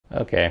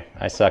Okay,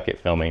 I suck at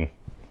filming.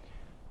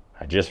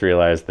 I just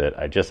realized that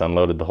I just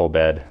unloaded the whole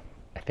bed.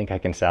 I think I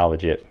can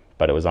salvage it,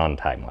 but it was on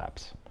time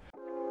lapse.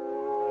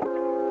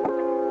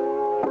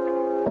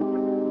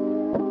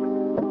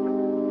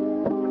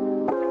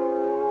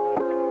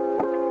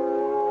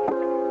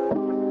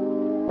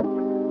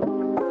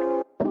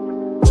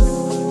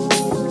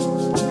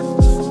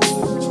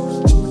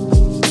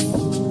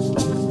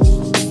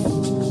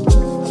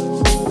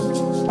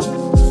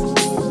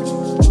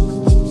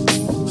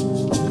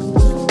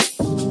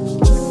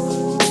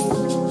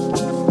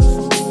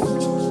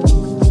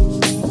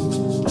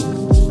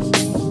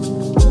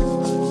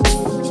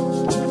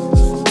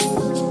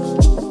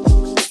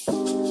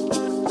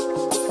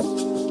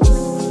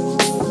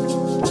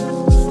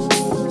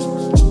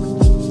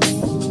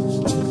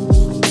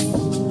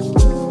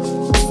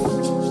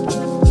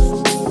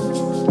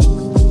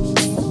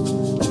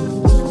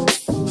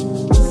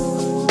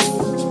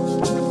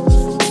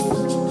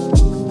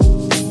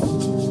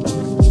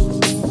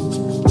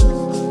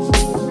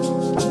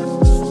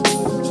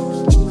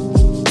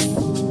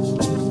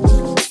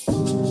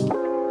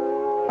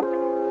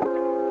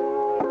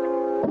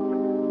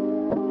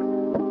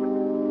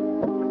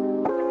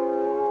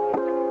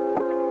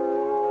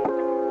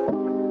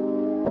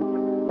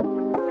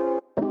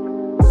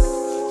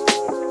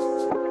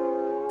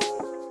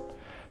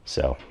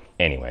 So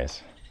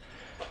anyways,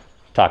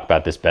 talk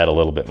about this bed a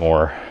little bit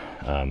more.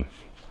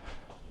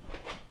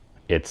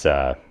 It's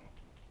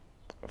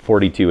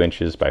 42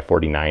 inches by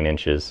 49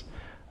 inches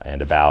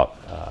and about,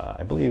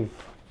 I believe,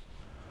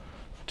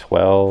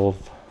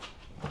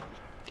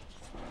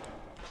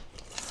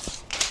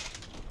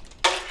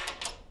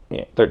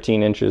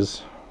 13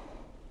 inches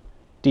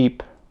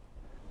deep.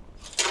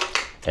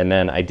 And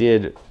then I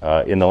did,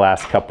 in the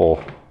last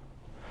couple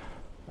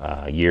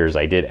years,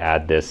 I did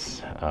add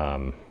this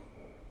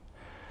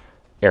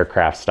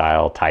aircraft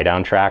style tie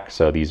down track.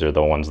 So these are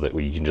the ones that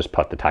you can just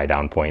put the tie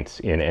down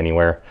points in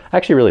anywhere. I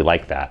actually really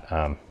like that.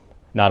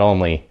 Not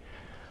only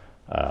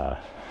the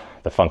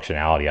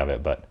functionality of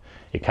it, but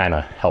it kind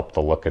of helped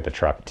the look of the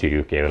truck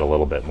too, gave it a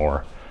little bit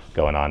more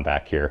going on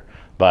back here.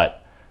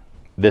 But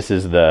this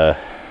is the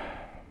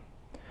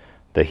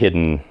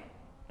hidden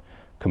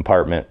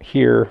compartment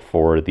here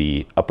for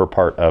the upper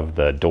part of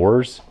the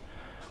doors.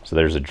 So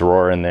there's a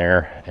drawer in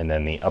there, and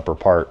then the upper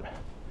part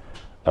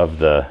of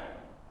the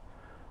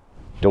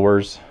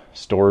doors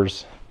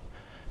stores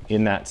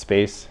in that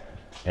space,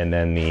 and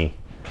then the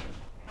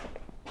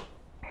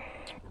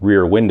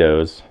rear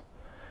windows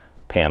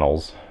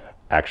panels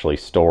actually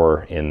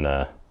store in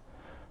the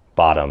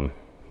bottom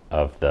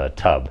of the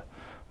tub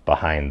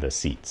behind the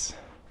seats.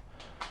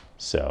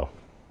 So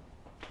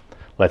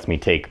lets me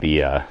take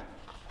the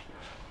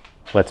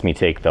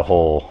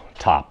whole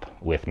top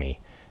with me,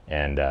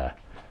 and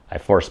I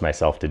force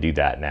myself to do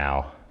that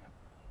now.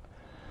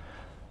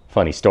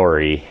 Funny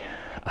story,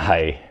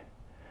 I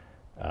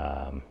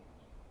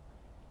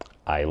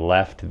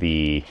left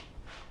the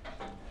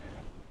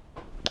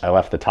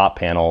top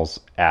panels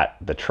at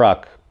the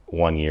truck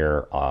one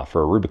year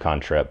for a Rubicon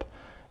trip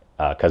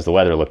because the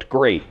weather looked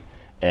great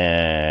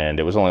and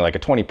it was only like a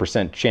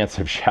 20% chance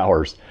of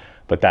showers,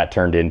 but that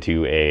turned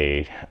into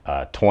a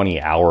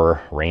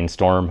 20-hour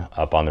rainstorm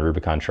up on the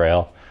Rubicon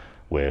Trail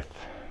with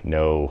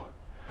no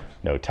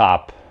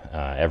top.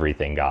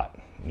 Everything got,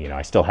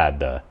 I still had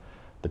the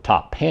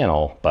top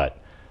panel, but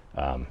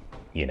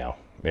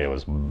it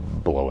was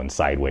blowing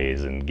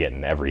sideways and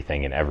getting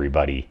everything and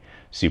everybody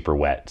super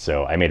wet.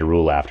 So I made a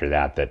rule after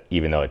that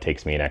even though it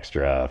takes me an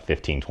extra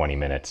 15-20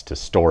 minutes to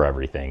store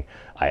everything,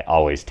 I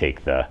always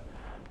take the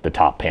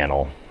top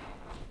panel,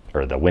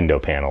 or the window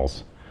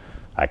panels,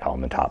 I call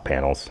them the top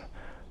panels,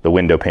 the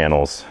window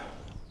panels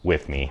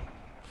with me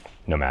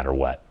no matter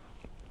what.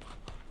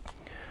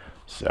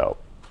 So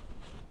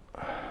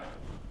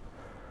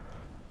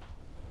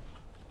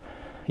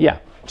yeah,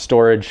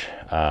 storage.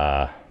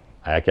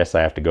 I guess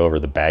I have to go over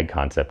the bag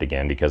concept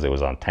again because it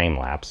was on time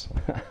lapse.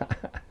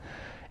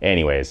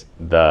 Anyways,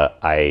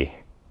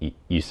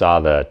 you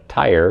saw the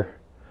tire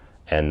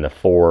and the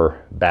 4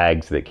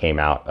 bags that came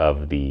out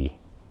of the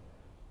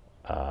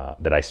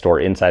that I store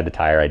inside the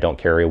tire. I don't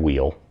carry a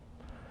wheel,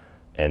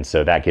 and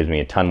so that gives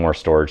me a ton more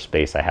storage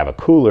space. I have a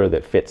cooler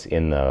that fits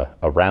in a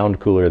round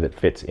cooler that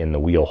fits in the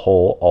wheel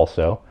hole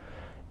also,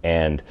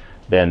 and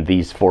then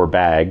these 4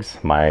 bags,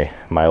 my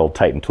old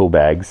Titan tool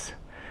bags,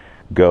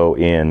 go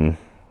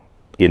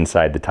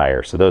inside the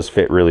tire. So those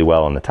fit really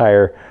well in the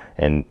tire,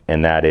 and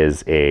that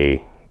is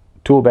a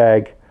tool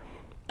bag,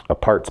 a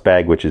parts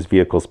bag, which is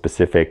vehicle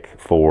specific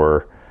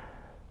for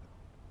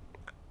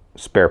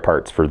spare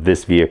parts for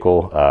this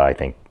vehicle. I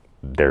think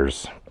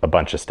there's a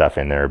bunch of stuff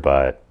in there,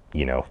 but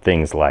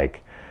things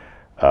like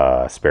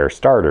spare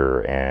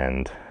starter,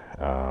 and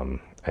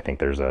I think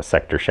there's a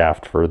sector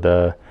shaft for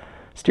the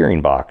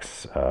steering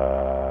box,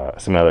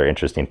 some other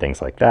interesting things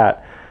like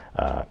that.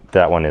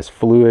 That one is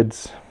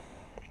fluids,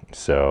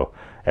 so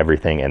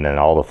everything, and then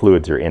all the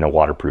fluids are in a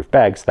waterproof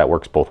bag, so that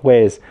works both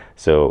ways.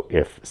 So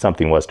if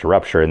something was to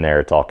rupture in there,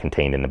 it's all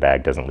contained in the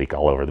bag, doesn't leak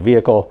all over the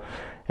vehicle.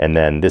 And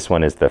then this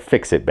one is the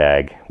fix-it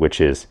bag,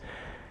 which is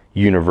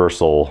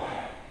universal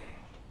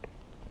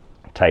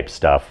type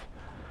stuff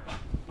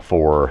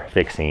for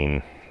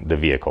fixing the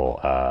vehicle.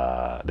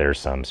 There's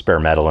some spare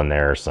metal in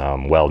there,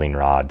 some welding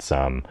rod,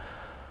 some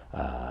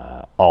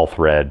all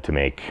thread to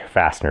make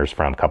fasteners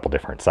from a couple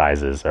different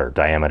sizes or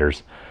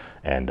diameters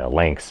and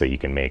lengths, so you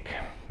can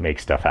make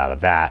stuff out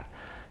of that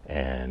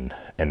and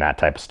that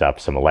type of stuff.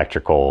 Some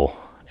electrical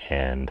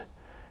and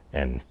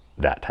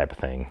that type of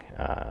thing.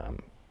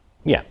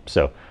 Yeah,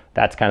 so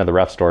that's kind of the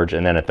rough storage.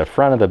 And then at the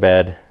front of the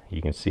bed,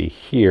 you can see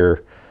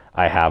here,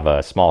 I have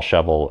a small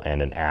shovel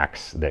and an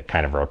axe that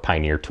kind of are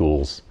Pioneer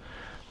tools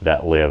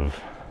that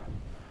live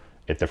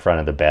at the front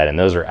of the bed. And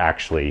those are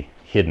actually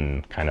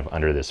hidden kind of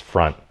under this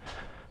front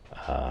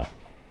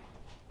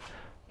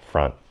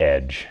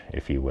edge,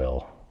 if you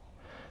will.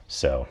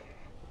 So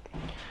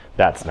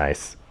that's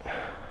nice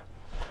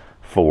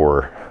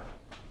for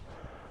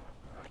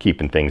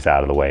keeping things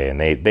out of the way. And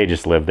they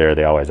just live there.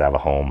 They always have a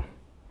home.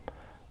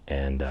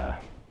 And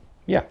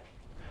yeah,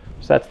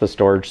 so that's the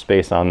storage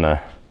space on the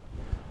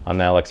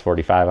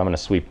LX45. I'm going to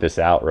sweep this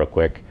out real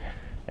quick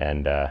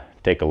and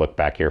take a look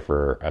back here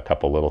for a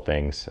couple little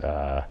things,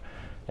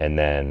 and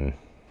then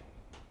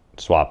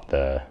swap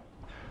the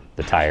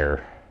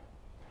tire,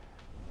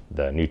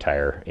 the new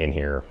tire in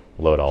here,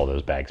 load all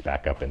those bags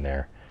back up in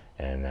there,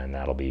 and then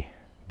that'll be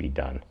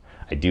done.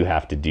 I do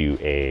have to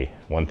do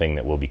one thing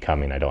that will be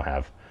coming. I don't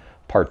have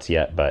parts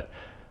yet, but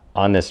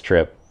on this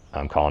trip,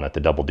 I'm calling it the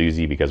double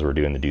doozy because we're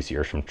doing the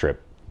Dusy-Ershim trip,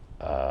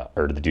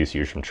 or the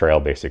Dusy-Ershim trail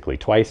basically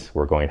twice.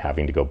 We're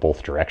having to go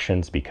both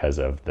directions because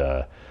of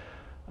the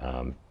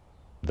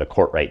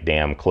Courtright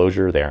Dam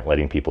closure. They aren't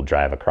letting people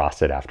drive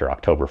across it after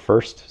October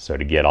 1st. So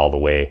to get all the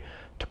way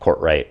to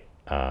Courtright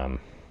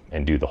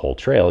and do the whole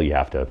trail, you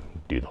have to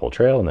do the whole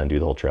trail and then do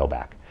the whole trail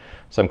back.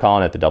 So I'm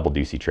calling it the double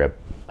Dusy trip.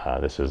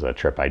 This is a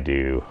trip I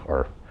do,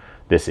 or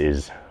this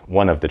is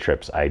one of the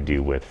trips I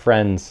do with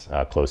friends,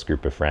 a close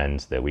group of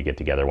friends that we get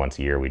together once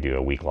a year. We do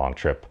a week-long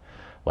trip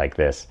like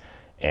this.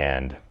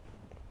 And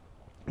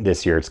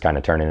this year it's kind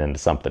of turning into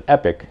something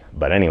epic.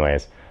 But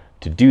anyways,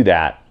 to do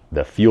that,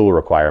 the fuel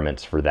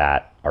requirements for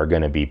that are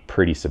going to be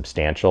pretty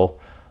substantial.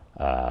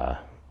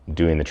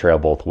 Doing the trail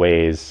both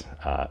ways,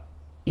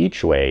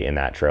 each way in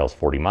that trail is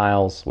 40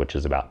 miles, which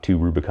is about 2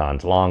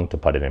 Rubicons long, to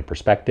put it in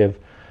perspective.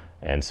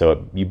 And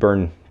so you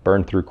burn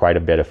through quite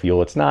a bit of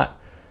fuel. It's not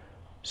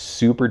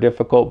super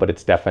difficult, but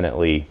it's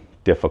definitely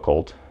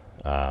difficult.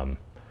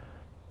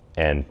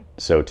 And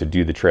so to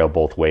do the trail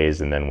both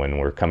ways, and then when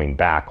we're coming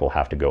back, we'll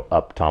have to go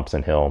up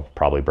Thompson Hill,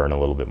 probably burn a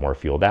little bit more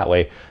fuel that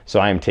way. So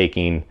I am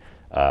taking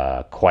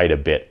quite a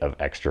bit of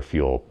extra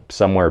fuel,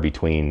 somewhere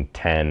between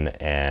 10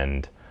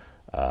 and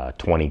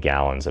 20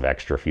 gallons of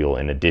extra fuel,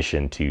 in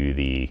addition to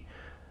the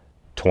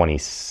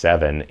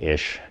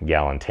 27-ish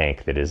gallon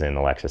tank that is in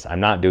the Lexus. I'm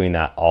not doing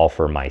that all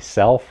for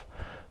myself,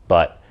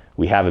 but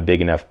we have a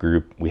big enough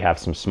group. We have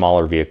some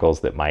smaller vehicles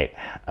that might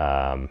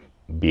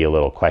be a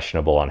little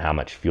questionable on how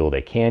much fuel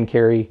they can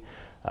carry.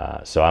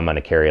 So I'm going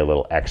to carry a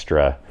little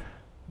extra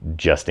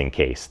just in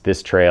case.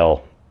 This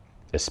trail,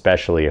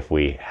 especially if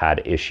we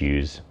had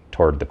issues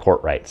toward the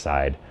Courtright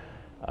side,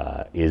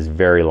 is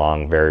very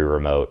long, very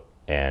remote,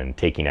 and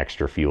taking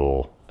extra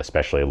fuel,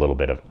 especially a little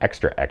bit of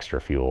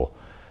extra fuel,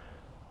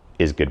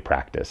 is good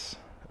practice.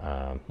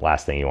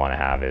 Last thing you want to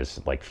have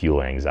is like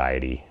fuel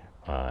anxiety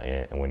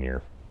when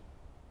you're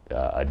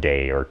a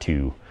day or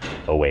two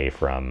away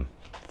from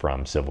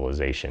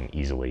civilization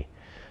easily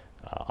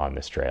on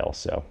this trail.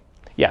 So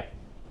yeah,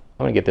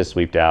 I'm gonna get this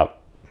sweeped out,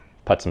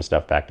 put some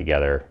stuff back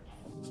together.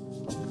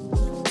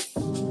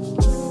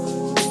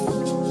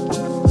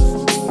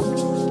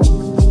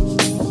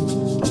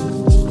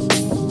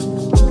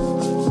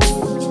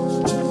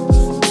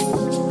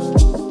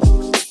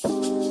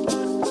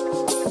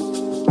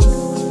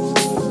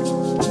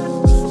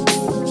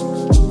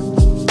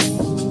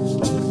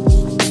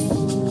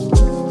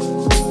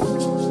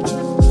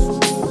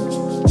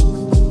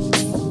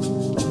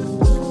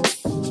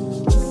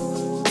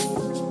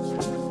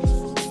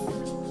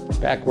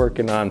 Back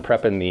working on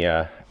prepping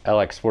the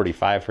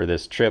LX45 for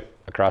this trip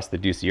across the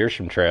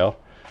Dusy-Ershim trail,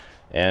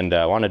 and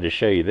I wanted to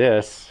show you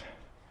this.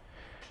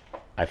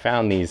 I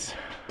found these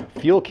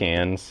fuel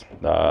cans,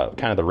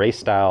 kind of the race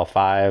style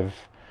 5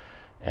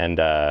 and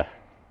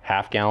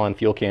half-gallon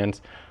fuel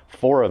cans.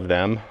 4 of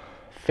them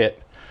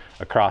fit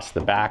across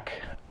the back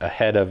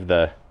ahead of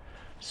the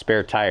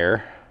spare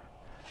tire.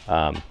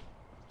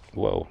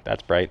 Whoa,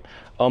 that's bright.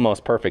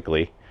 Almost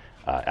perfectly.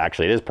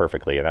 Actually, it is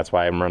perfectly, and that's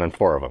why I'm running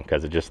 4 of them,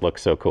 because it just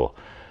looks so cool.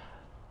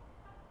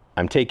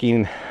 I'm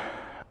taking,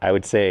 I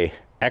would say,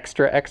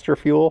 extra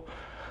fuel.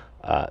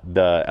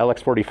 The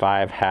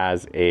LX45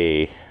 has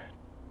a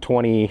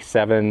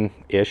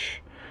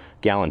 27-ish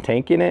gallon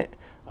tank in it.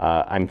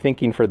 I'm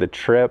thinking for the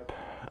trip,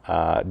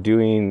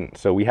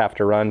 so we have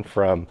to run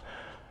from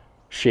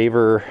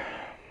Shaver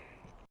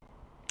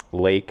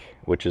Lake,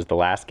 which is the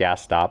last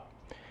gas stop,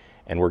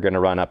 and we're going to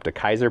run up to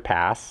Kaiser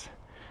Pass.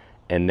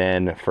 And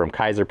then from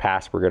Kaiser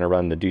Pass, we're going to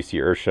run the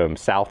Dusy-Ershim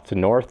south to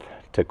north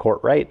to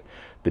Courtright.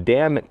 The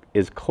dam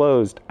is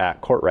closed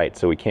at Courtright,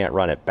 so we can't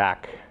run it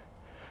back.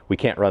 we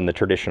can't run the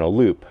traditional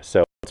loop.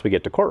 So once we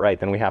get to Courtright,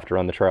 then we have to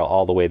run the trail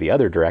all the way the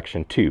other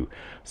direction too.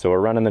 So we're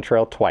running the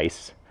trail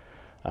twice.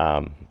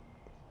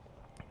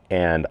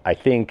 And I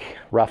think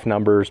rough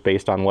numbers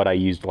based on what I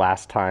used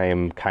last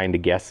time, kind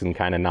of guessing,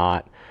 kind of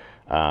not,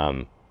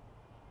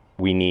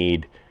 we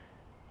need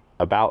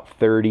about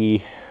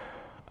 30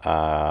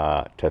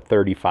 to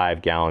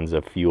 35 gallons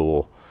of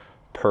fuel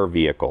per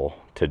vehicle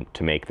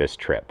to make this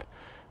trip.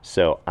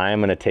 So I'm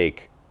going to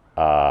take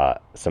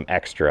some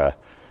extra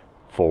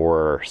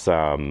for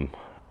some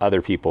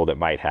other people that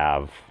might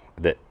have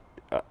that,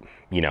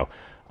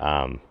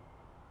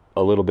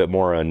 a little bit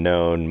more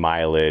unknown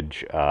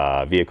mileage,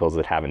 vehicles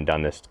that haven't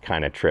done this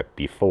kind of trip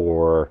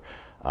before.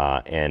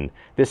 And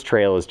this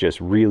trail is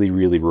just really,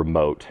 really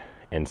remote.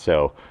 And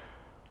so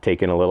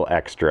taking a little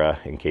extra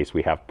in case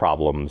we have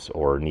problems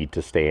or need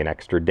to stay an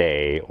extra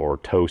day or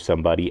tow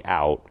somebody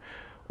out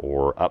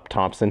or up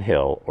Thompson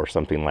Hill or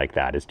something like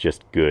that is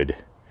just good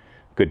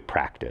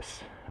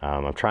practice.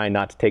 I'm trying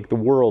not to take the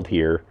world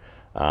here.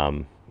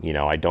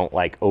 I don't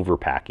like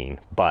overpacking,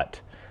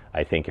 but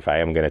I think if I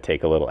am going to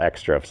take a little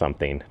extra of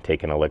something,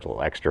 taking a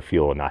little extra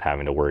fuel and not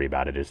having to worry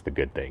about it is the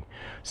good thing.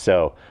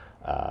 So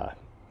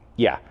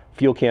yeah,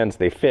 fuel cans,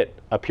 they fit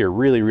up here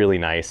really, really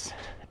nice.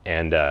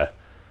 And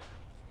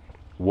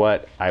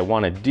what I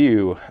want to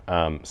do,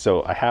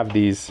 so I have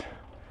these,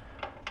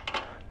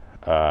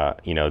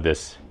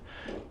 this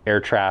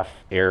aircraft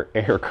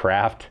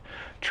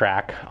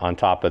track on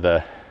top of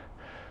the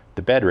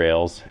bed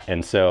rails.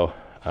 And so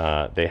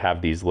they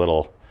have these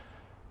little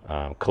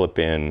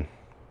clip-in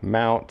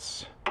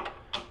mounts,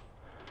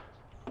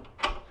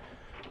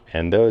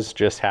 and those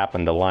just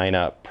happen to line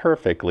up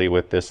perfectly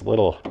with this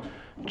little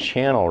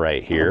channel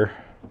right here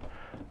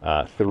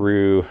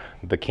through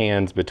the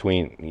cans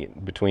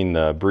between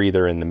the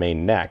breather and the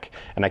main neck.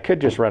 And I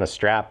could just run a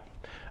strap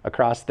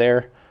across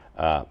there,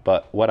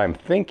 but what I'm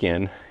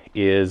thinking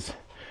is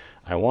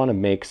I want to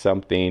make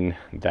something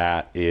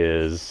that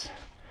is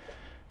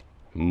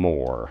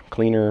more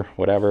cleaner,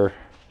 whatever.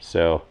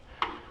 So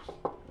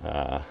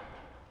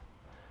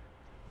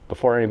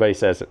before anybody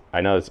says,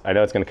 I know it's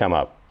going to come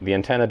up, the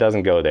antenna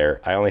doesn't go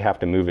there. I only have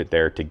to move it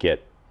there to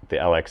get the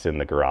LX in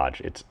the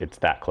garage. It's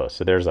that close.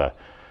 So there's a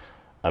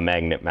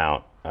magnet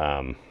mount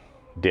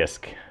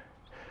disc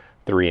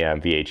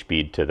 3M VH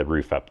bead to the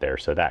roof up there.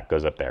 So that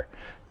goes up there.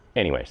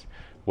 Anyways,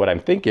 what I'm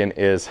thinking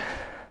is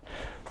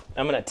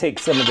I'm going to take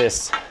some of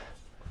this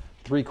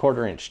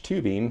 3/4 inch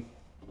tubing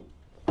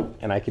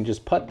and I can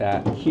just put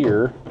that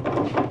here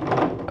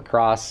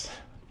across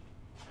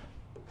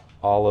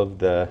all of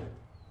the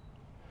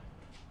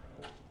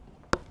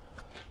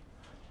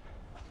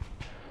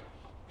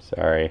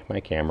sorry, my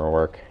camera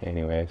work.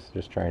 Anyways,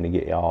 just trying to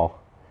get y'all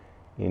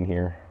in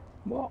here.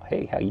 Well,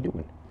 hey, how you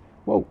doing?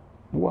 Whoa,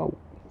 whoa.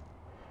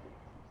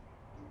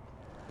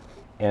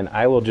 And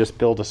I will just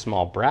build a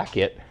small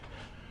bracket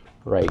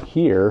right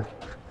here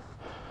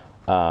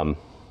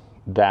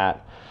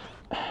that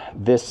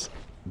this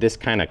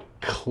kind of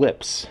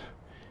clips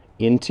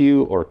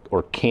into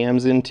or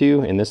cams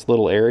into in this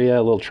little area,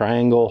 a little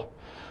triangle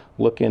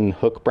looking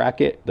hook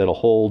bracket that'll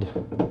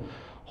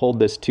hold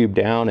this tube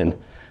down, and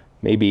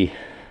maybe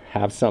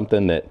have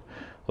something that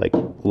like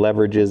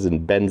leverages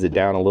and bends it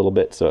down a little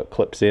bit so it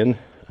clips in.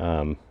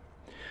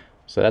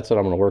 So that's what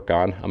I'm going to work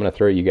on. I'm going to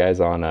throw you guys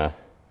on a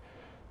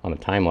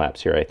time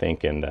lapse here, I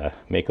think, and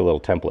make a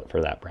little template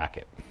for that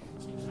bracket.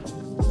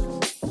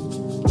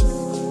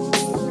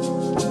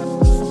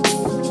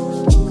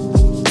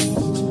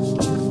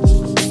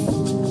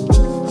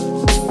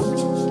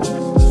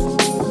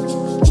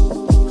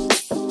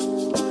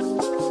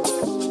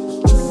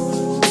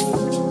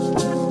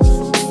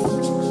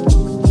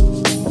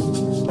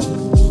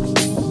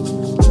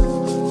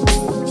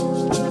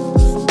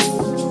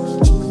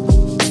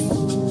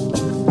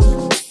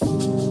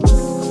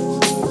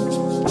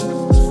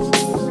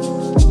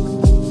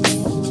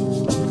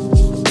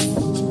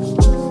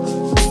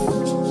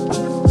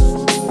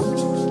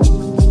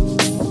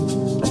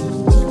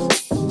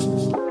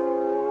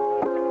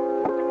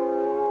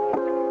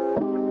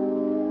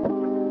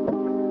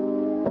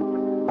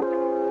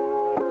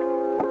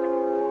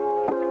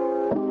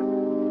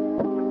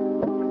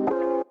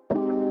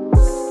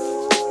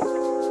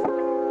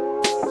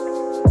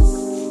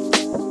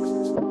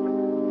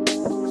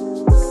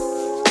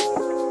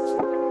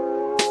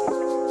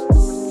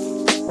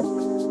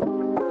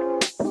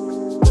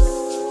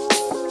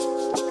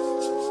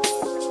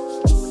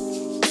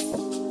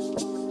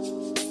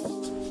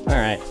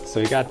 So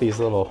we got these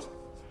little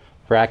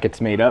brackets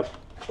made up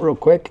real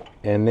quick,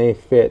 and they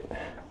fit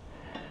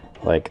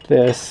like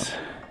this,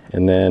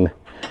 and then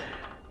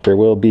there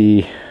will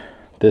be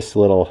this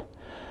little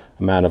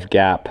amount of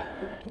gap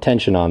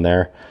tension on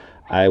there.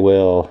 I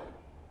will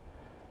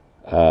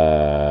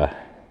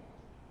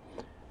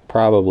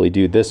probably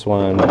do this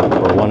one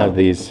or one of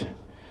these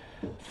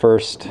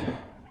first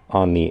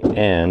on the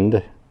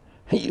end,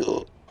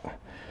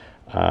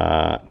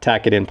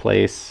 tack it in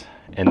place,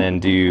 and then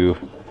do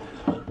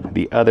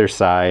the other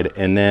side,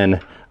 and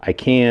then I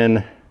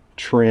can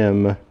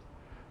trim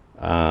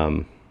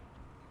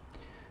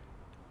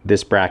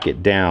this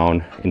bracket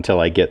down until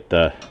I get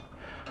the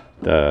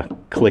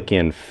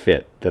click-in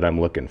fit that I'm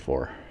looking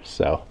for.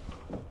 So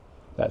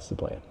that's the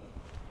plan.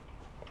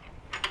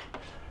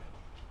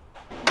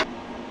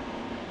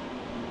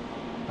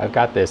 I've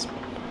got this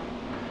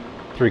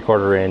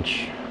 3/4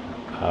 inch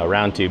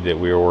round tube that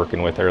we were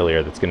working with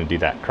earlier that's going to do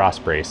that cross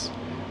brace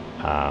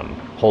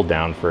hold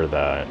down for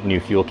the new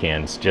fuel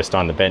cans just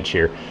on the bench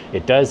here.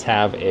 It does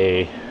have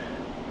I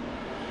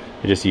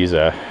just use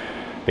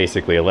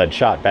basically a lead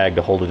shot bag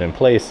to hold it in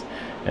place,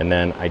 and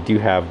then I do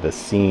have the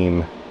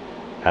seam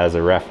as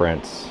a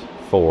reference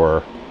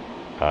for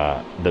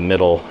the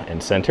middle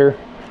and center,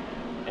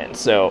 and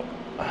so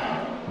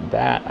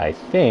that I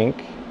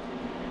think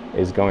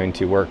is going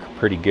to work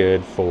pretty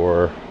good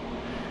for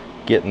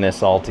getting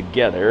this all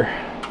together.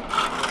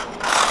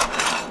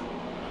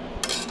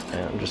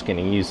 And I'm just going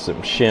to use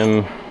some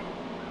shim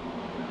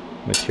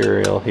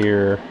material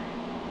here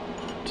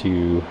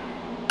to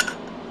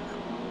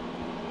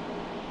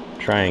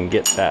try and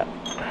get that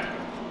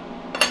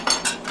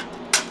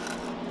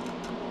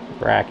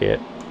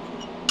bracket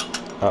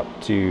up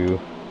to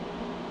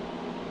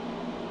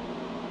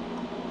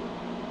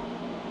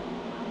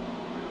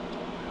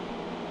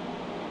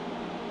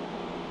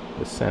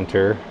the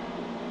center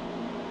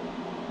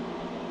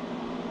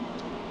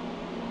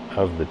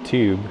of the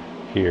tube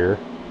here.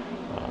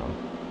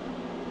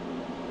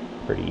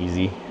 Pretty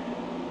easy.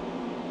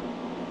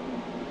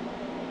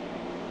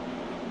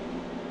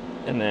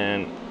 And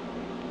then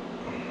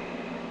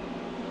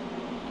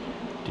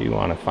do you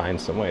want to find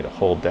some way to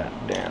hold that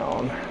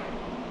down.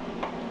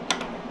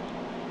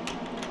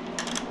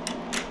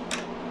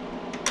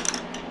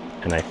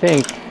 And I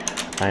think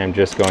I am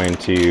just going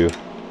to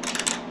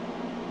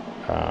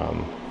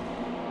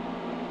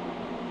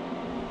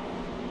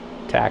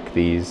tack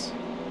these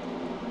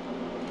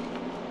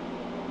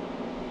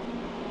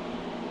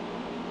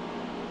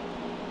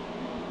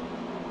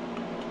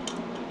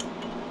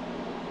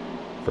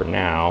for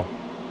now,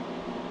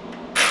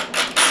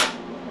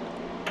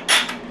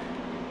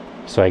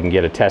 so I can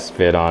get a test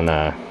fit on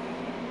the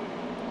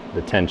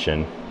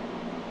tension.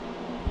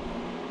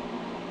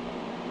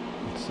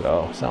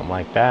 So something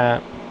like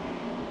that.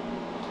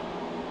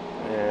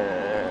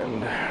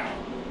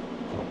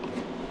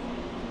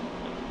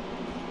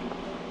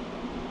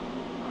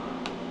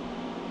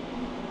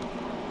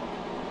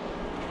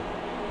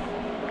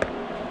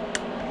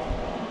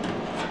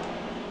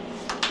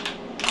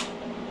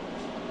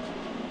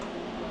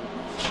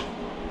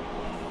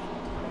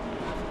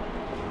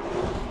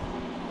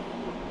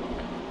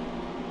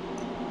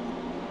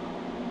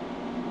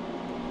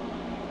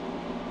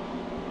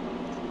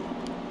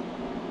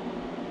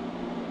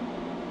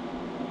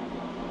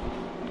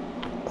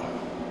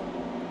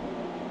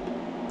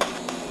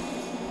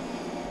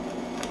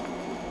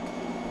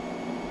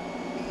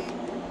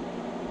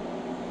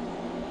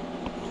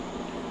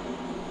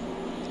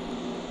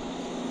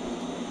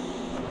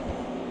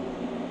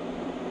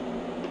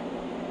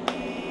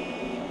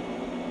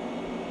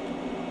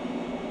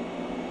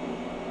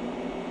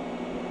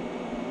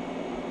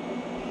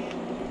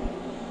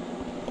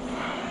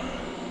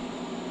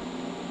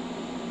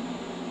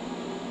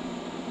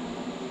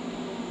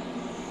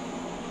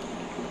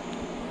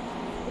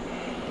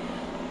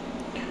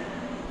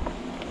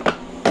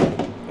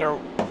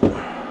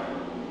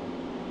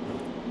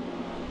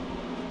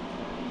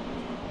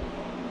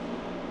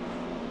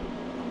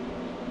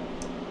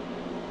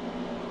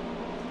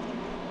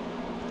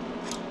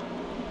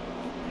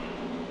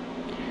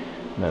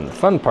 And then the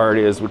fun part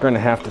is we're going to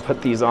have to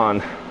put these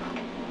on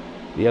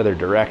the other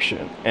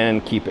direction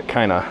and keep it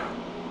kind of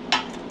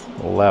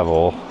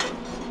level.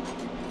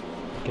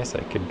 I guess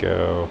I could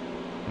go,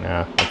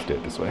 nah, let's do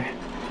it this way.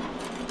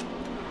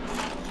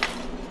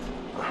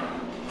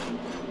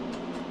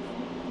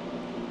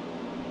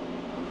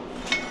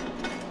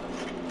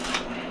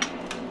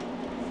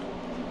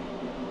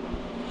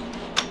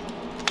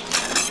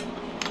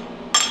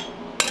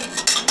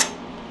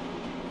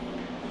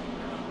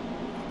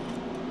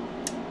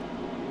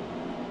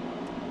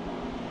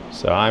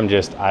 So I'm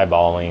just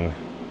eyeballing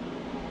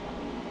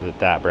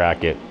that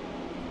bracket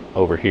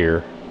over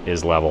here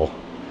is level.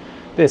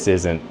 This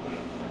isn't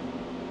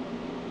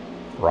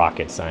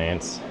rocket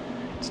science.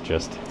 It's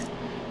just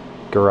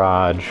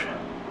garage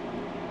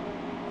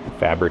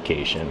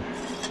fabrication.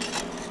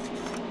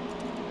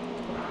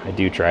 I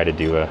do try to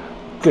do a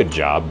good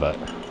job, but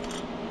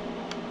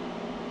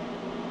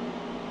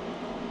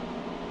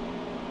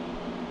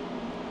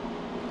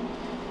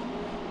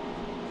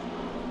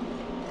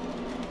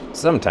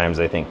sometimes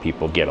I think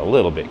people get a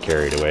little bit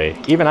carried away.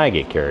 Even I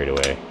get carried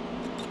away.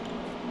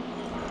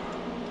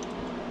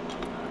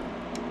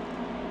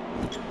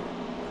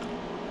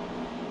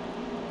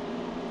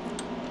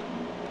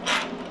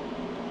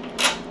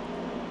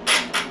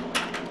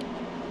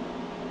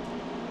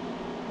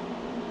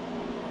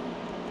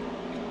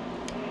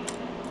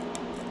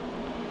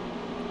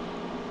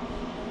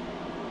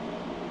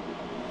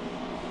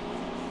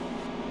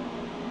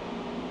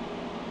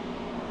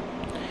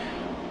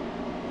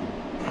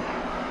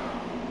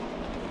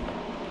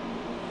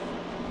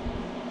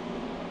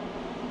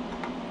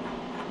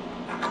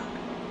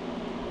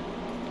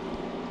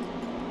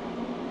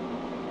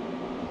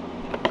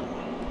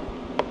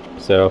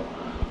 So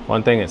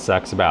one thing that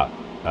sucks about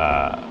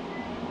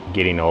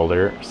getting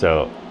older,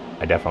 so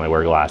I definitely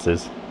wear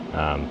glasses.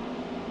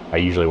 I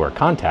usually wear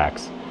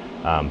contacts,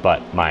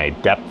 but my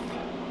depth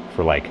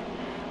for like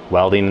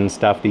welding and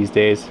stuff these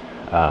days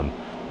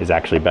is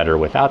actually better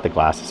without the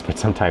glasses, but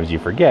sometimes you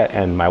forget,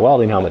 and my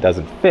welding helmet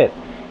doesn't fit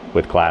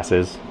with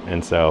glasses,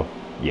 and so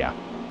yeah.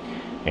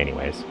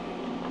 Anyways,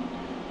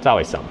 it's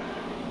always something.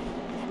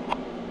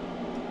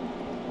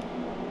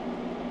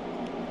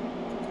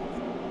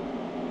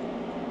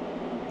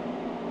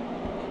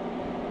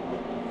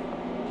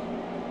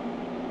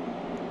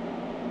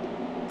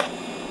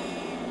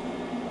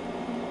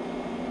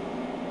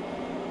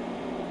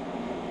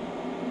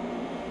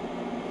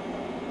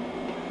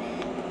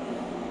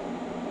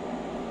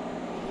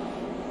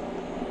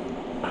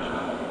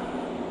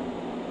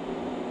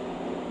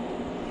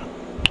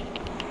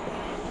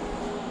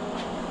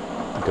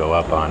 Go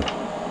up on.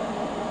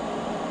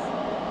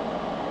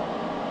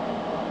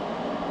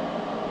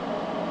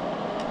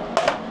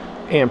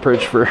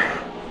 Amperage for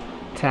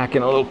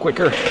tacking a little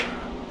quicker.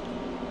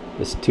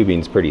 This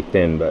tubing's pretty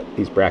thin, but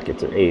these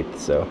brackets are 1/8,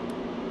 so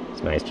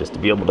it's nice just to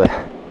be able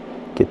to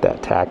get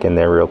that tack in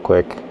there real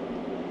quick.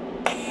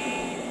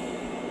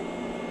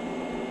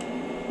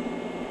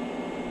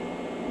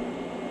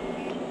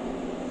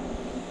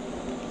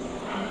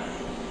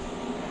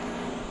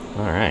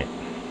 All right.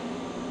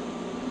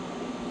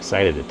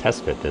 Excited to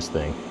test fit this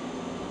thing.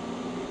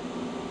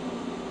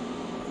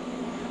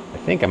 I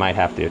think I might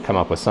have to come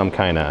up with some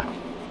kind of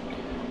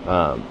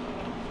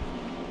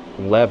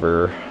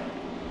lever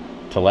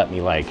to let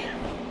me like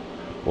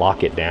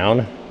lock it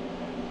down,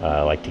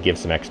 like to give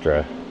some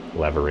extra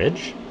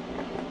leverage,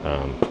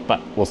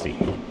 but we'll see.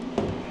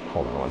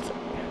 Hold on one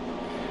second.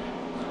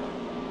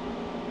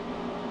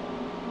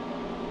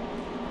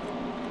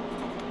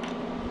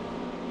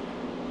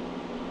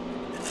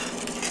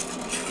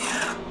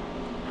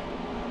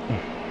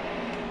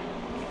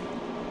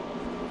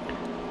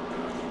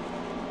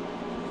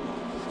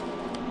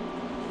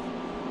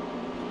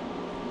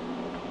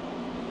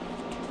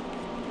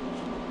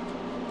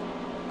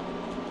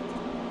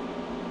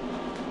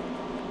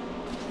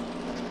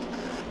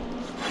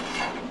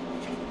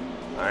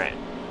 All right,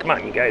 come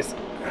on, you guys.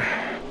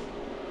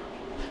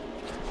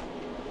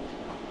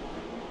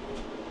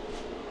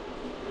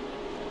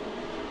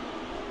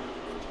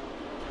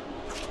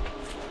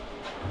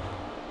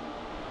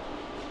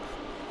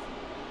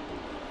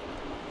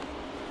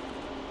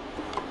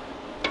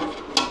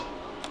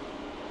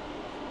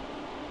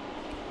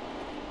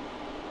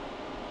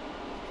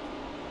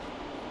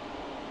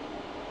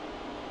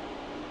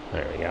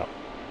 There we go.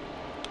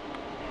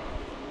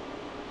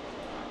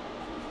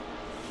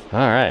 All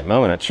right,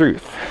 moment of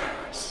truth.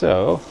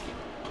 So,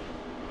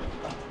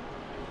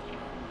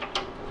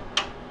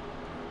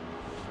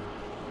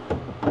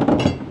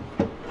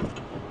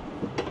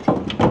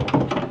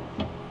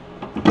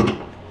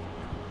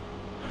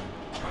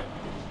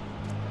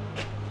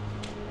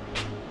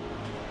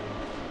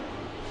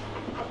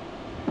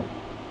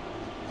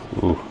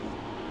 ooh,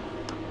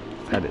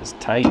 that is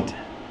tight.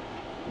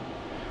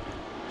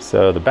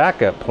 So the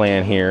backup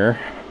plan here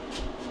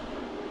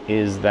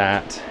is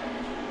that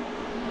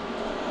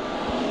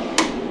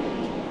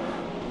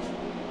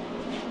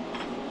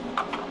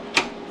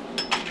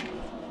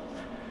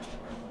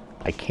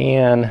I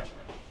can,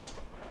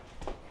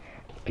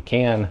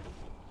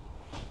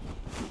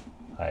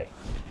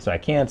 so I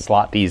can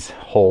slot these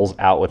holes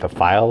out with a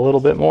file a little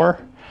bit more,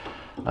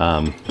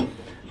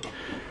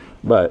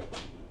 but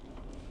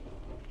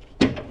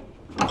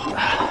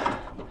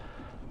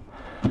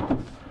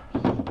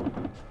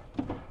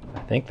I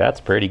think that's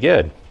pretty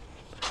good.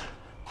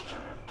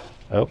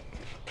 Oh,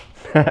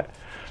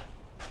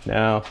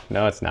 no,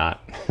 it's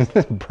not.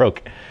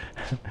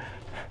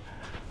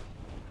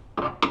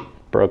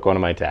 Broke one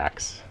of my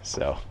tacks,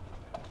 so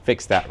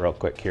fix that real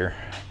quick here,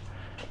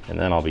 and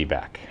then I'll be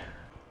back.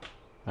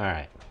 All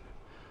right,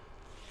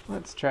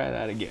 let's try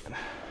that again.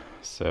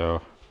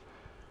 So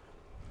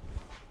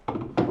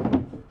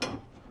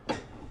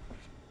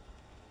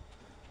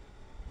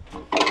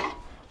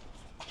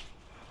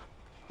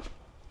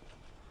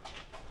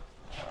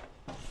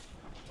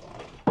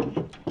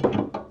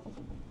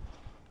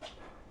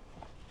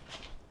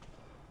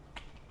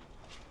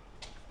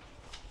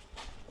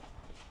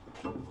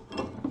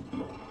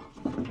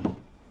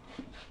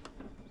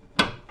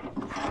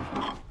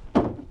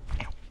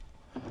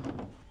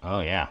oh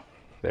yeah,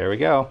 there we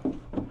go.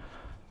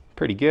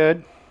 Pretty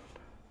good.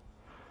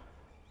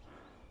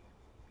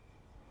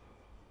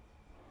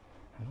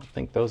 I don't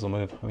think those will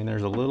move. I mean,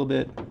 there's a little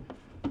bit,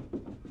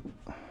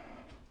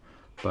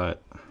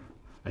 but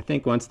I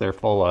think once they're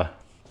full of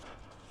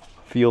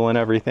fuel and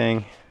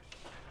everything,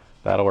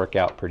 that'll work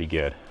out pretty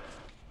good.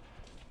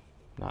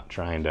 Not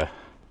trying to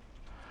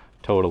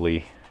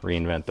totally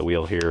reinvent the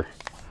wheel here,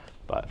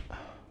 but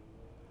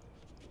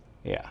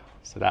yeah,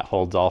 so that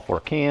holds all 4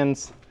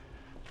 cans.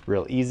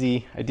 Real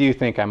easy. I do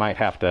think I might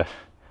have to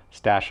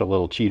stash a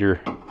little cheater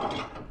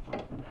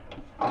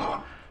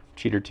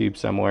tube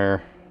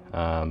somewhere,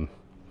 and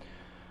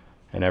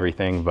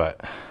everything, but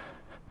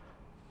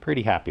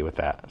pretty happy with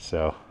that.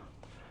 So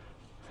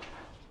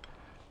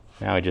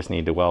now I just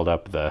need to weld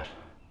those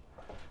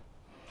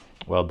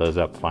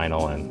up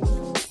final, and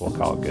we'll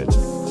call it good.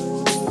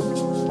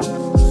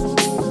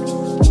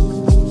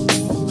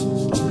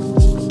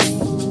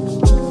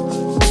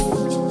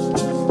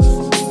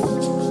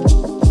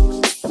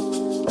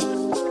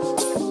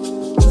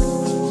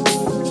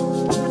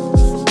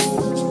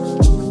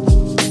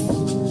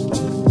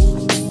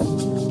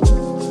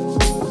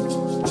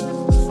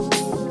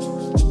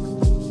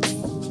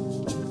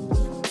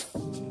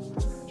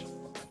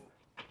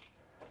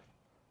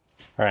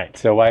 All right,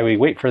 so while we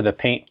wait for the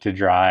paint to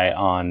dry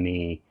on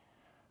the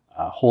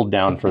hold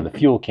down for the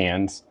fuel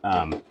cans,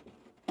 I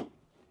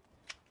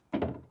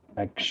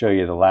can show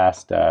you the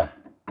last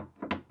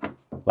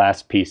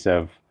piece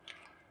of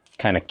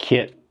kind of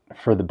kit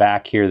for the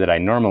back here that I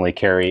normally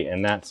carry,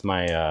 and that's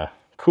my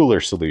cooler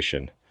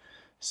solution.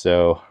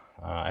 So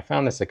I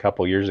found this a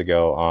couple years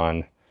ago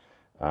on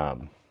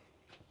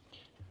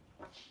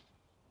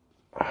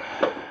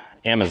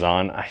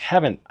Amazon.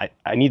 I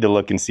need to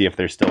look and see if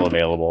they're still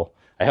available.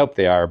 I hope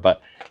they are,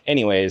 but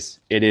anyways,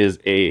 it is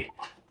a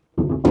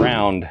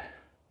round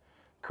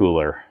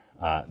cooler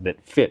that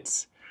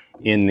fits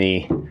in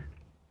the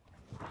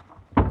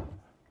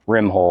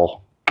rim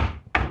hole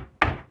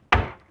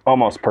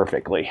almost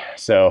perfectly.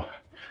 So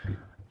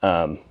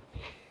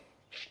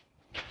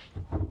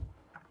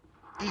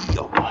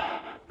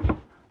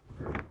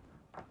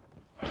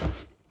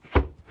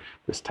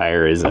this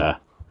tire is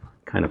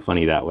kind of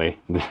funny that way.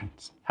 It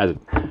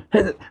hasn't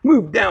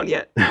moved down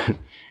yet.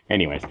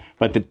 Anyways,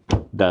 but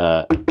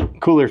the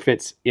cooler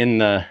fits in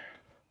the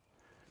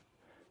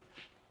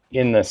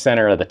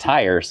center of the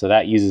tire, so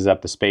that uses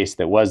up the space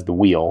that was the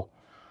wheel.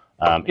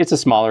 It's a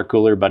smaller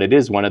cooler, but it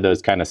is one of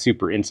those kind of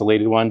super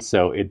insulated ones,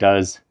 so it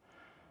does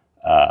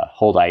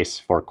hold ice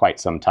for quite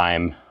some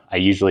time. I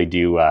usually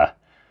do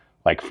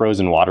like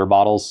frozen water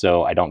bottles,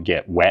 so I don't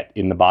get wet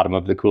in the bottom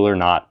of the cooler,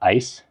 not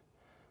ice.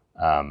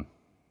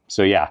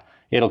 So yeah,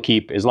 it'll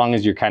keep, as long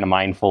as you're kind of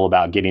mindful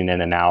about getting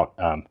in and out,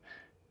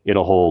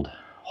 it'll hold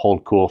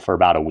cool for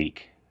about a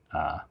week.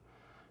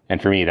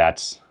 And for me,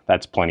 that's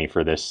plenty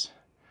for this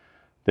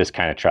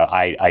kind of truck.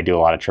 I do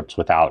a lot of trips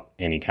without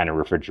any kind of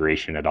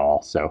refrigeration at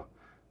all. So,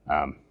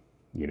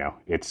 you know,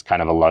 it's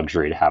kind of a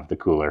luxury to have the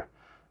cooler.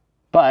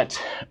 But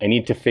I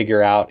need to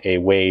figure out a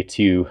way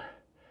to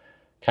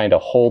kind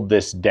of hold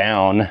this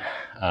down.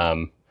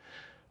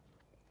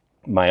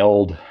 My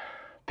old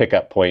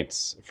pickup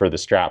points for the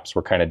straps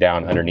were kind of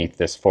down underneath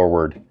this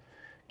forward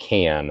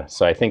can.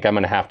 So I think I'm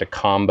going to have to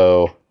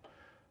combo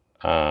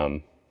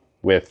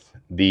with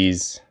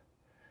these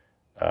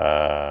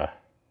tie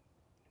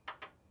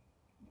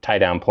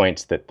down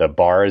points that the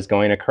bar is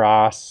going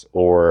across,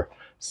 or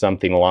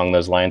something along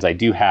those lines. I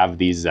do have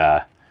these,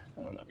 I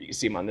don't know if you can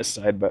see them on this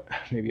side, but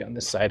maybe on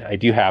this side, I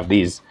do have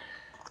these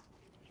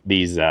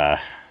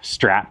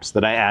straps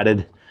that I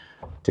added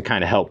to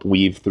kind of help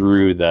weave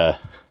through the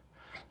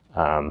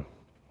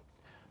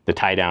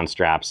tie down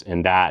straps,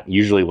 and that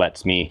usually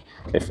lets me,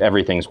 if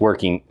everything's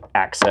working,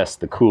 access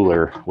the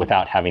cooler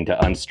without having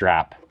to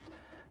unstrap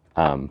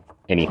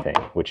anything,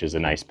 which is a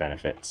nice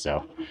benefit.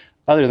 So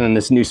other than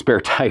this new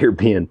spare tire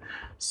being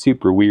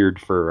super weird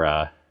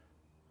for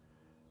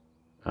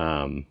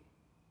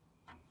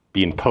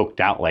being poked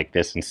out like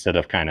this instead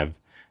of kind of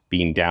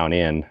being down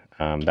in,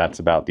 that's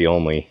about the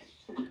only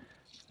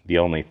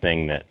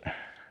thing that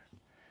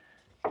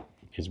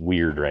is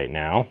weird right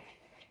now.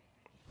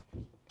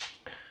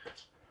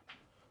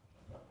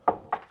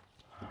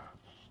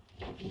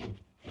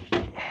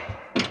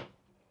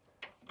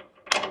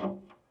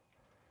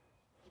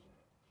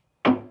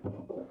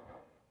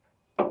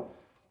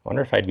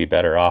 Wonder if I'd be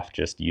better off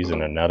just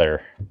using a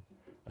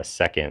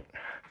second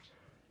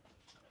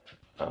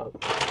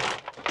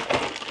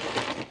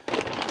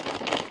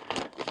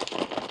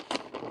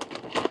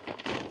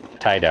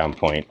tie down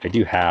point. I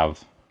do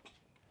have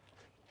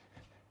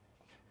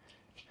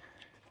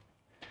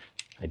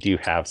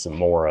some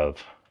more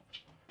of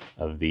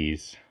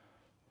these,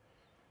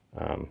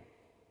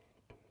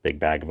 big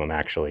bag of them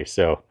actually,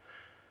 so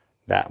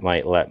that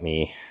might let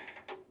me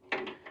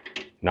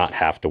not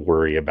have to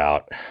worry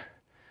about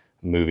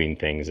moving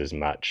things as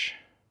much.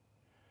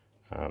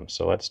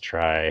 So let's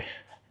try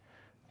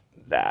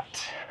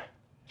that.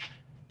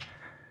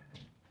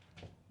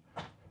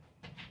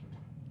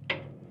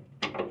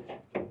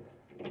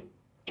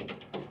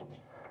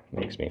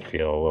 Makes me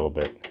feel a little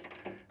bit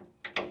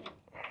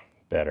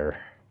better.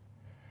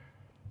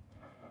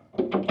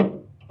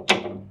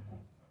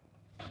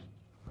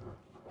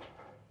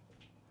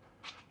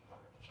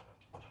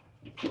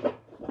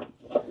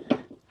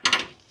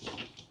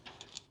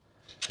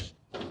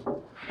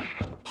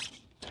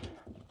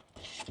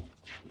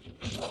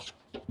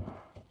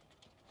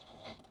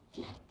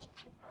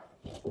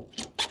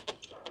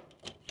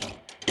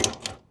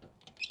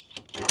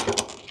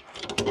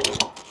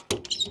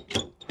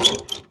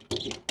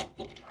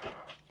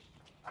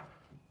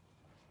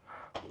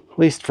 At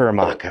least for a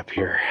mock-up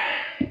here.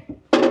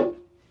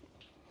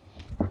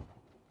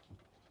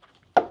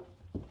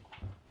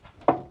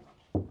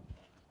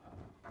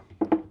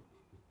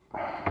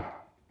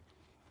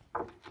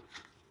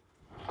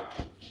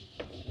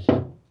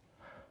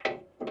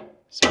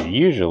 So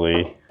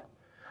usually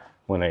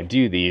when I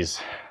do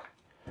these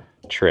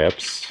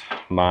trips,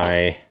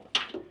 I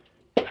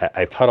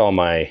put all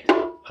my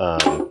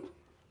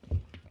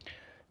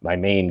my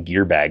main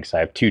gear bags. I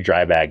have 2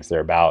 dry bags. They're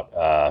about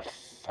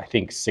I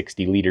think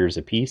 60 liters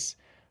a piece.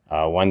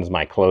 One's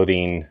my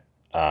clothing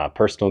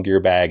personal gear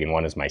bag, and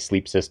one is my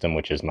sleep system,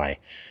 which is my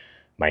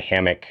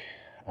hammock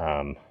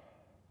and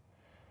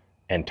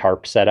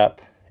tarp setup,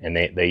 and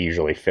they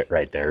usually fit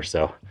right there.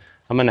 So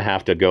I'm gonna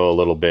have to go a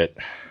little bit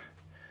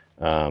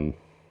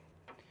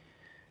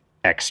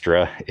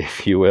extra,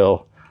 if you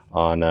will,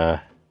 on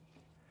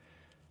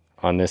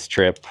this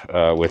trip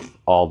with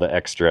all the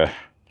extra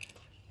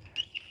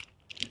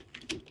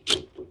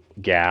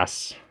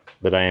gas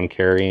that I am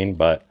carrying.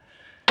 But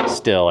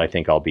still, I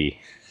think I'll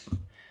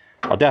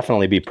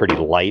definitely be pretty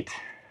light,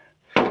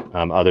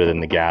 other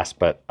than the gas,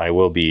 but I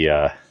will be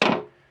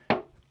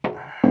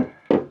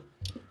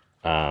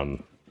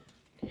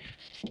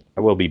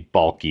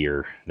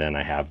bulkier than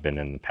I have been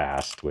in the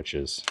past, which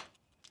is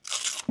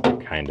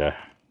kind of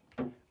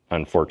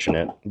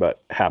unfortunate,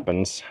 but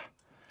happens.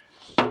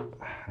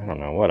 I don't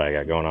know what I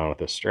got going on with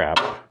this strap.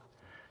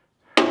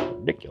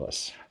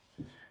 Ridiculous.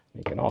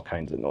 Making all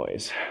kinds of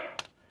noise.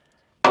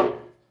 All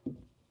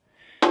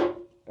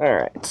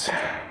right.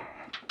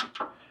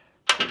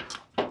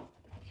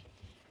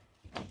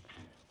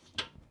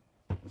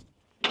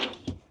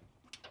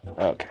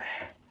 Okay.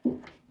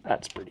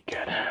 That's pretty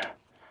good.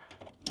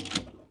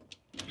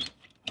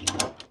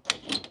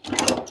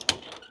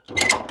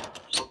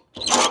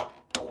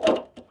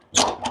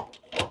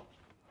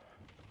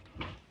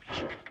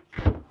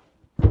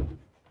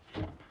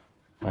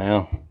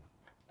 Well,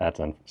 that's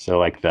so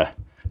like the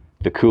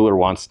cooler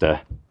wants to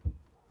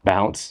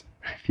bounce,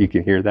 if you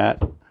can hear that.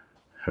 I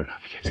don't know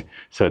if you guys,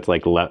 so it's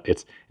like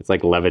it's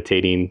like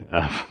levitating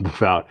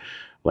about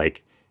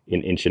like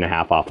an inch and a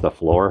half off the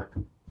floor,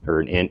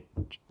 or an inch,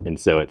 and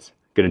so it's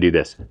gonna do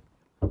this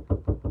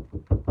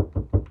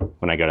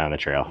when I go down the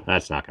trail.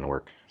 That's not gonna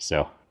work.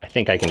 So I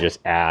think I can just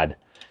add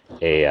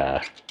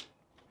a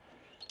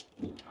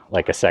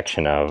like a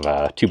section of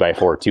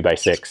 2x4,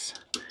 2x6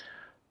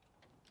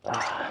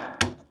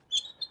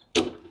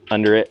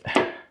 under it,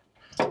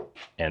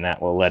 and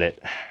that will let it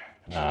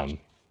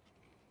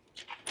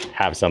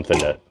have something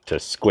to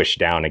squish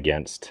down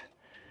against,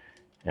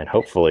 and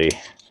hopefully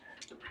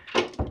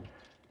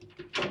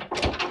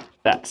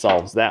that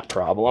solves that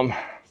problem.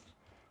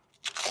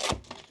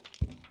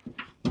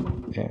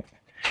 Okay.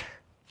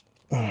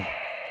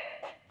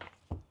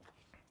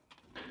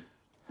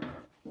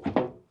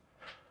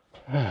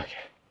 Okay.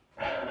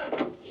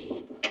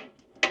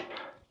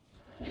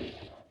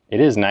 It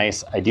is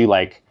nice. I do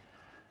like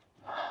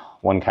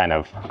one kind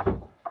of,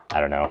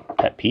 I don't know,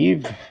 pet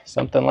peeve,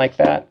 something like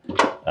that,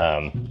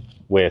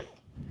 with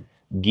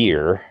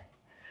gear,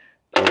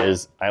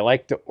 is I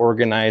like to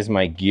organize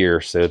my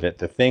gear so that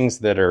the things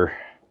that are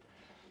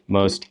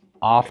most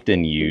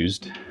often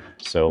used,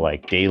 so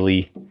like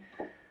daily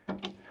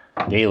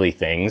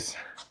things,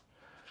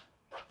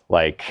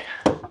 like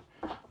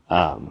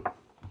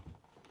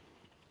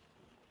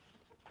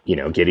you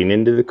know, getting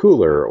into the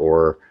cooler,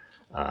 or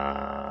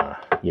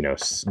you know,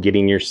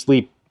 getting your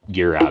sleep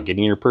gear out,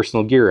 getting your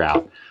personal gear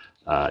out,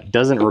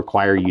 doesn't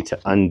require you to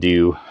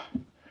undo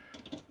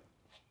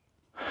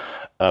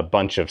a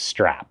bunch of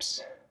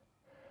straps.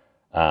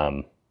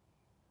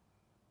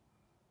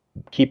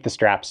 Keep the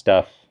strap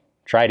stuff,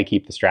 try to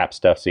keep the strap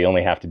stuff so you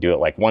only have to do it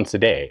like once a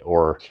day,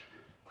 or,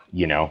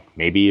 you know,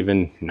 maybe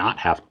even not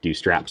have to do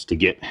straps to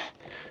get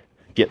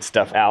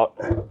stuff out.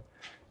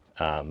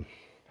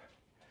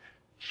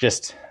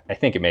 Just, I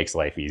think it makes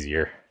life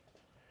easier.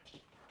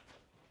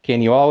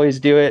 Can you always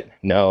do it?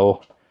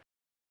 No.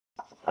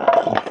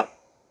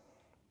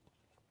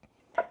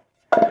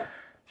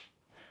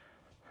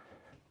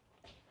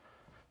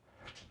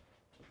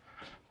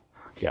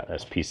 Got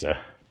this piece of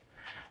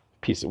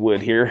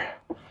wood here.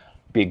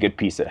 Be a good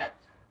piece of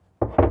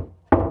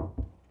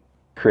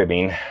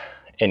cribbing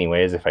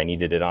anyways if I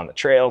needed it on the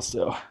trail.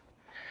 So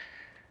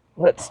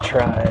let's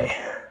try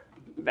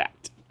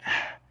that.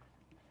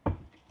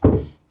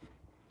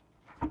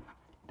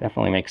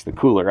 Definitely makes the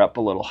cooler up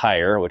a little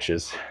higher, which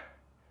is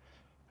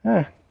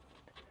kind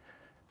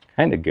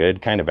of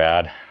good, kind of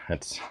bad.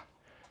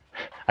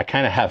 I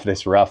kind of have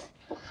this rough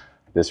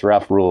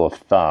rule of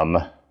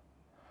thumb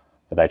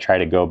that I try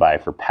to go by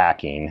for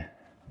packing,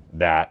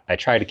 that I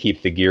try to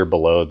keep the gear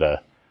below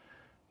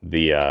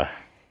the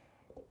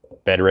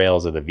bed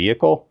rails of the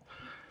vehicle.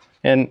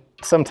 And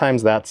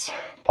sometimes that's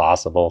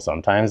possible,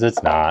 sometimes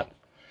it's not,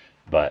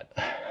 but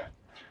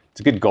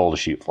it's a good goal to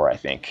shoot for, I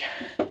think.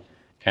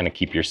 Kind of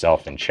keep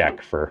yourself in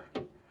check for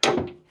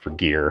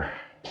gear.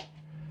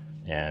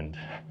 And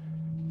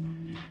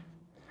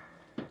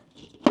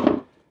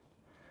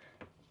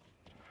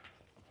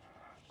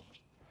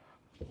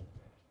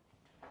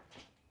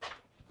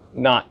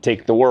not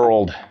take the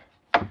world.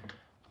 All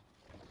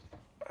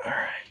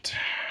right.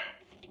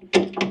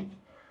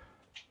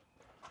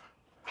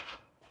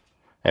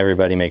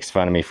 Everybody makes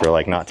fun of me for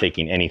like not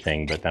taking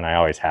anything, but then I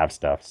always have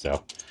stuff.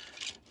 So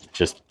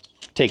just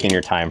taking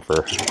your time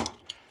for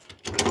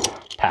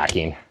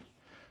packing,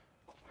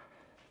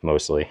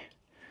 mostly.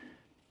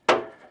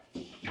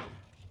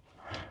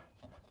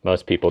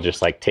 Most people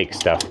just like take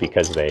stuff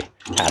because they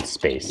have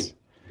space.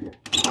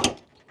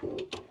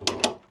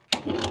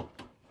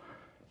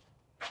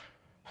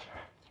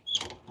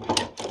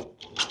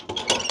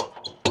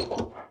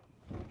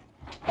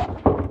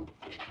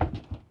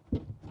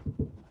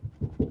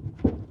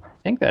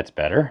 I think that's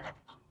better.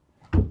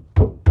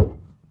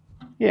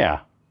 Yeah.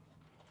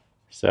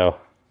 So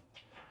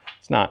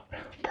it's not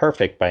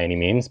perfect by any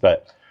means,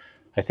 but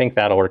I think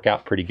that'll work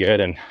out pretty good,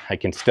 and I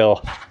can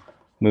still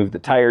move the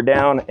tire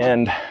down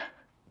and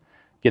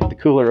get the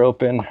cooler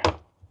open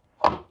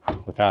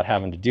without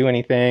having to do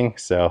anything.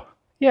 So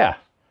yeah,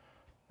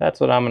 that's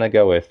what I'm gonna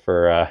go with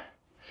for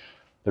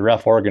the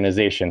rough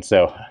organization.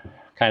 So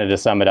kind of to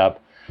sum it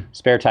up,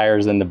 spare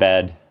tires in the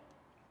bed,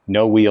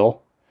 no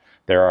wheel.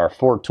 There are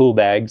 4 tool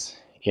bags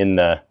in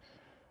the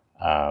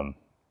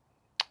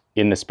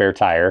spare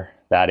tire.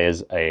 That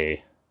is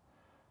a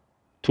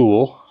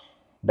tool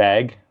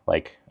bag,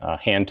 like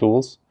hand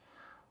tools,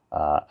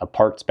 a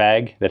parts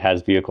bag that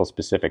has vehicle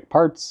specific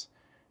parts,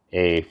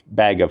 a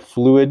bag of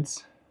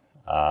fluids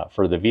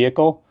for the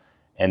vehicle,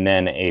 and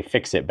then a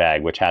fix-it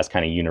bag, which has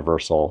kind of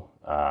universal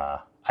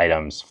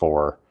items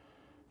for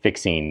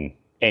fixing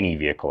any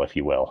vehicle, if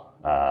you will.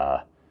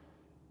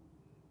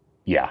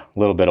 Yeah, a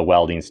little bit of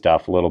welding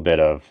stuff, a little bit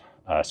of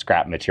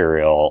scrap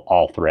material,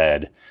 all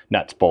thread,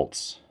 nuts,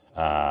 bolts,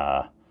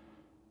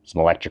 some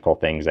electrical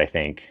things, I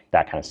think,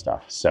 that kind of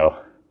stuff. So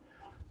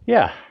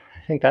yeah,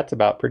 I think that's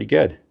about pretty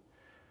good.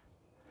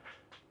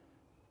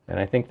 And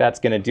I think that's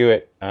going to do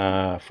it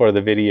for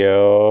the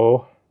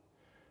video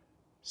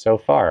so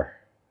far.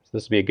 So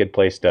this will be a good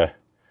place to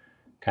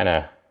kind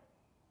of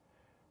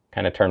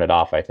turn it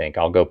off, I think.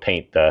 I'll go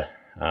paint the,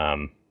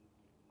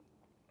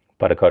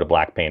 put a coat of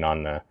black paint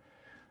on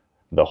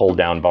the hold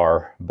down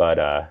bar,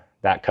 but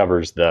that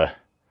covers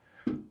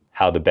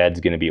how the bed's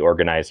going to be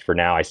organized for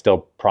now. I still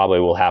probably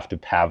will have to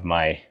have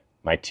my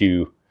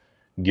 2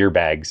 gear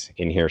bags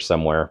in here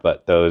somewhere,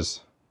 but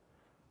those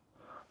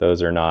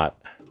are not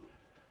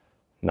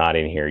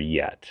in here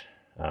yet.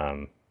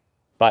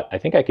 But I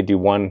think I could do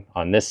one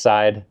on this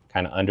side,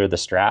 kind of under the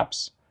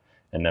straps,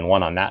 and then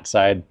one on that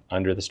side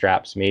under the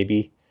straps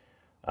maybe.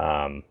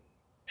 And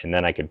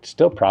then I could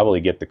still probably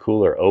get the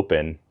cooler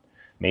open,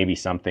 maybe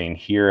something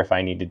here if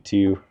I needed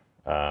to.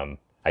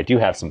 I do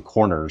have some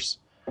corners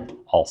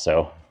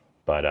also,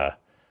 but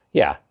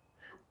yeah,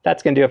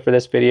 that's gonna do it for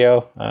this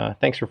video.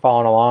 Thanks for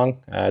following along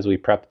as we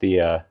prep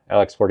the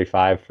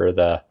LX45 for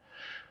the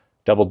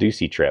double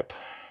Dusy trip.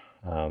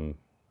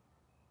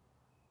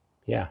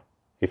 Yeah,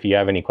 if you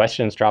have any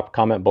questions, drop a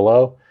comment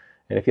below.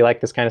 And if you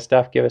like this kind of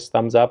stuff, give us a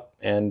thumbs up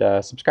and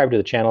subscribe to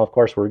the channel. Of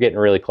course, we're getting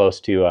really close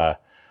to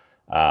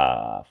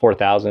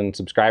 4,000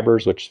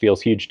 subscribers, which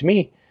feels huge to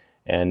me.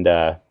 And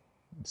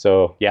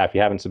so yeah, if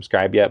you haven't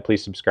subscribed yet,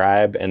 please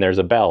subscribe. And there's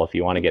a bell if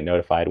you want to get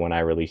notified when I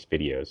release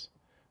videos.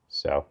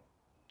 So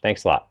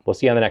thanks a lot. We'll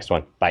see you on the next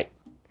one. Bye.